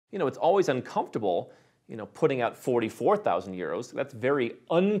It's always uncomfortable, putting out 44,000 euros. That's very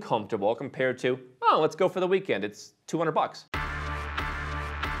uncomfortable compared to, oh, let's go for the weekend. It's 200 bucks.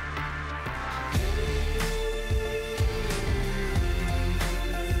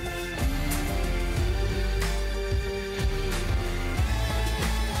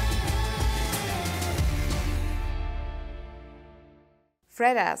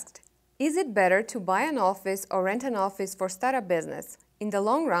 Fred asked, is it better to buy an office or rent an office for startup business? In the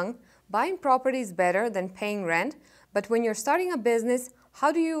long run, buying property is better than paying rent, but when you're starting a business,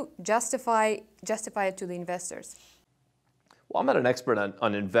 how do you justify it to the investors? Well, I'm not an expert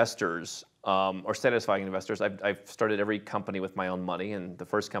on investors or satisfying investors. I've started every company with my own money, and the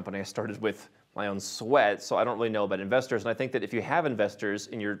first company I started with my own sweat, so I don't really know about investors. And I think that if you have investors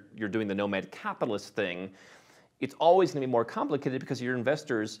and you're doing the Nomad Capitalist thing, it's always going to be more complicated because your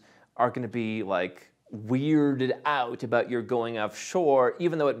investors are going to be like weirded out about your going offshore,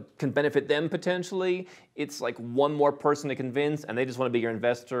 even though it can benefit them potentially. It's like one more person to convince, and they just want to be your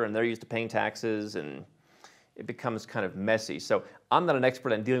investor, and they're used to paying taxes, and it becomes kind of messy. So I'm not an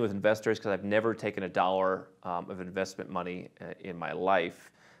expert on dealing with investors because I've never taken a dollar of investment money in my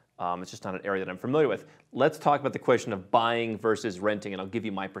life. It's just not an area that I'm familiar with. Let's talk about the question of buying versus renting, and I'll give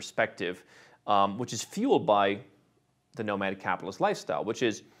you my perspective, which is fueled by the Nomad Capitalist lifestyle, which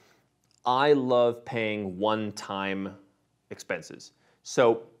is I love paying one-time expenses.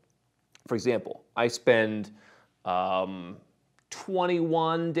 So, for example, I spend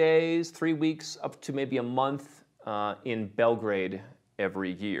 21 days, 3 weeks, up to maybe a month in Belgrade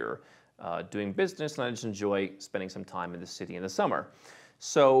every year doing business, and I just enjoy spending some time in the city in the summer.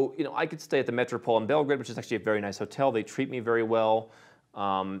 So, I could stay at the Metropole in Belgrade, which is actually a very nice hotel. They treat me very well.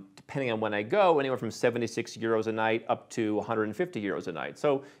 Depending on when I go, anywhere from 76 euros a night up to 150 euros a night.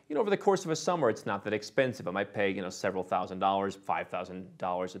 So, over the course of a summer, it's not that expensive. I might pay, several $1,000s,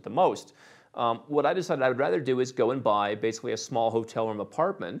 $5,000 at the most. What I decided I would rather do is go and buy basically a small hotel room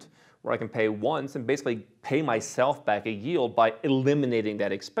apartment where I can pay once and basically pay myself back a yield by eliminating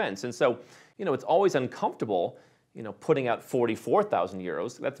that expense. And so, it's always uncomfortable, putting out 44,000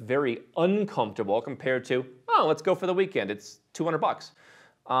 euros. That's very uncomfortable compared to, oh, let's go for the weekend. It's 200 bucks.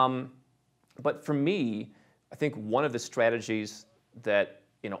 But for me, I think one of the strategies that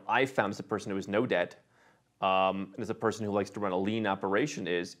I found as a person who has no debt, and as a person who likes to run a lean operation,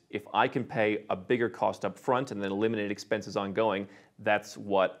 is if I can pay a bigger cost up front and then eliminate expenses ongoing, that's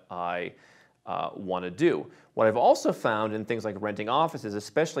what I want to do. What I've also found in things like renting offices,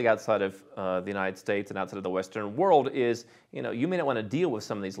 especially outside of the United States and outside of the Western world, is you may not want to deal with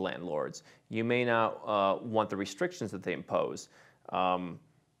some of these landlords. You may not want the restrictions that they impose.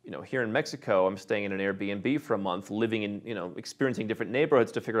 Here in Mexico, I'm staying in an Airbnb for a month, living in, experiencing different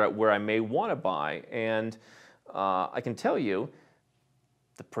neighborhoods to figure out where I may want to buy. And I can tell you,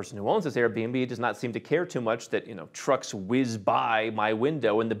 the person who owns this Airbnb does not seem to care too much that, trucks whiz by my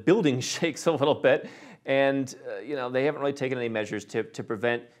window and the building shakes a little bit. And, they haven't really taken any measures to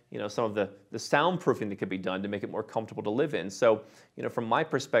prevent, some of the soundproofing that could be done to make it more comfortable to live in. So, from my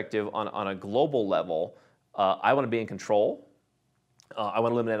perspective on a global level, I want to be in control. I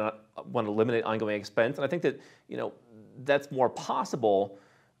want to eliminate ongoing expense. And I think that, that's more possible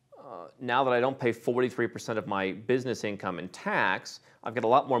now that I don't pay 43% of my business income in tax. I've got a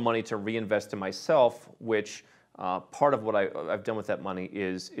lot more money to reinvest in myself, which part of what I've done with that money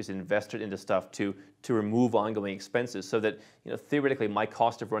is invested into stuff to remove ongoing expenses, so that theoretically my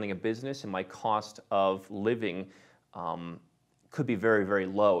cost of running a business and my cost of living could be very, very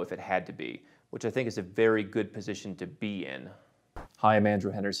low if it had to be, which I think is a very good position to be in. Hi, I'm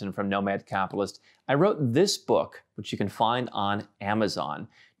Andrew Henderson from Nomad Capitalist. I wrote this book, which you can find on Amazon,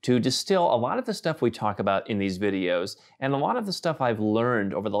 to distill a lot of the stuff we talk about in these videos and a lot of the stuff I've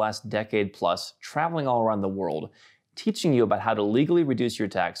learned over the last decade plus traveling all around the world, teaching you about how to legally reduce your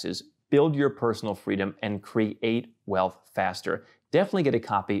taxes, build your personal freedom, and create wealth faster. Definitely get a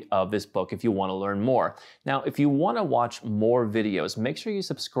copy of this book if you want to learn more. Now, if you want to watch more videos, make sure you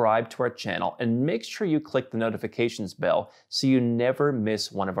subscribe to our channel and make sure you click the notifications bell so you never miss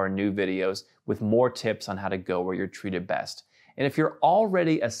one of our new videos with more tips on how to go where you're treated best. And if you're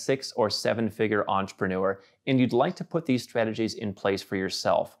already a 6- or 7-figure entrepreneur and you'd like to put these strategies in place for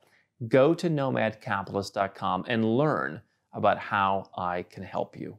yourself, go to nomadcapitalist.com and learn about how I can help you.